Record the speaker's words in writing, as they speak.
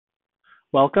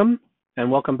Welcome and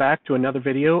welcome back to another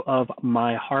video of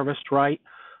my Harvest Right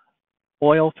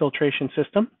oil filtration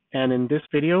system. And in this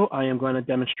video, I am going to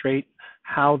demonstrate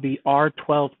how the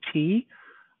R12T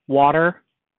water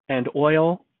and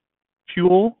oil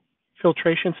fuel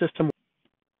filtration system.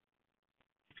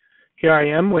 Here I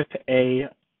am with a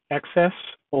excess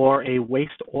or a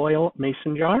waste oil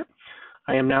mason jar.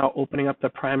 I am now opening up the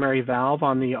primary valve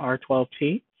on the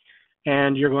R12T,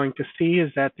 and you're going to see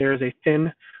is that there's a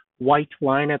thin white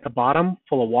line at the bottom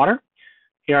full of water.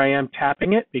 Here I am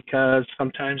tapping it because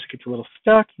sometimes it gets a little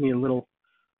stuck, you need a little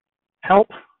help,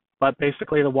 but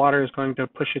basically the water is going to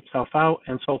push itself out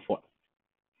and so forth.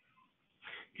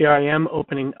 Here I am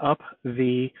opening up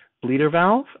the bleeder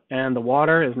valve and the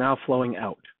water is now flowing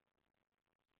out.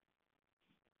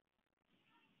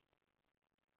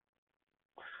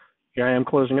 Here I am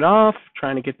closing it off,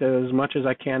 trying to get as much as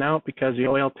I can out because the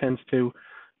oil tends to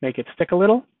make it stick a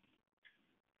little.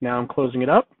 Now I'm closing it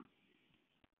up.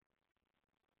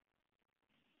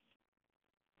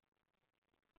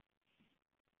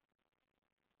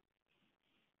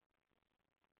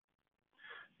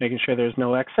 Making sure there's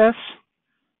no excess,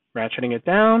 ratcheting it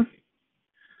down,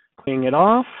 cleaning it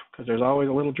off because there's always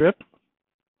a little drip,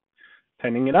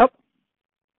 tightening it up,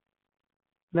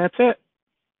 and that's it.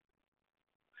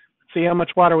 Let's see how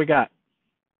much water we got.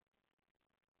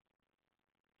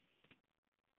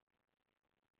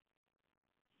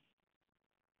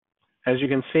 As you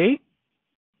can see,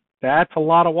 that's a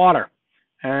lot of water,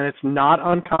 and it's not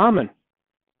uncommon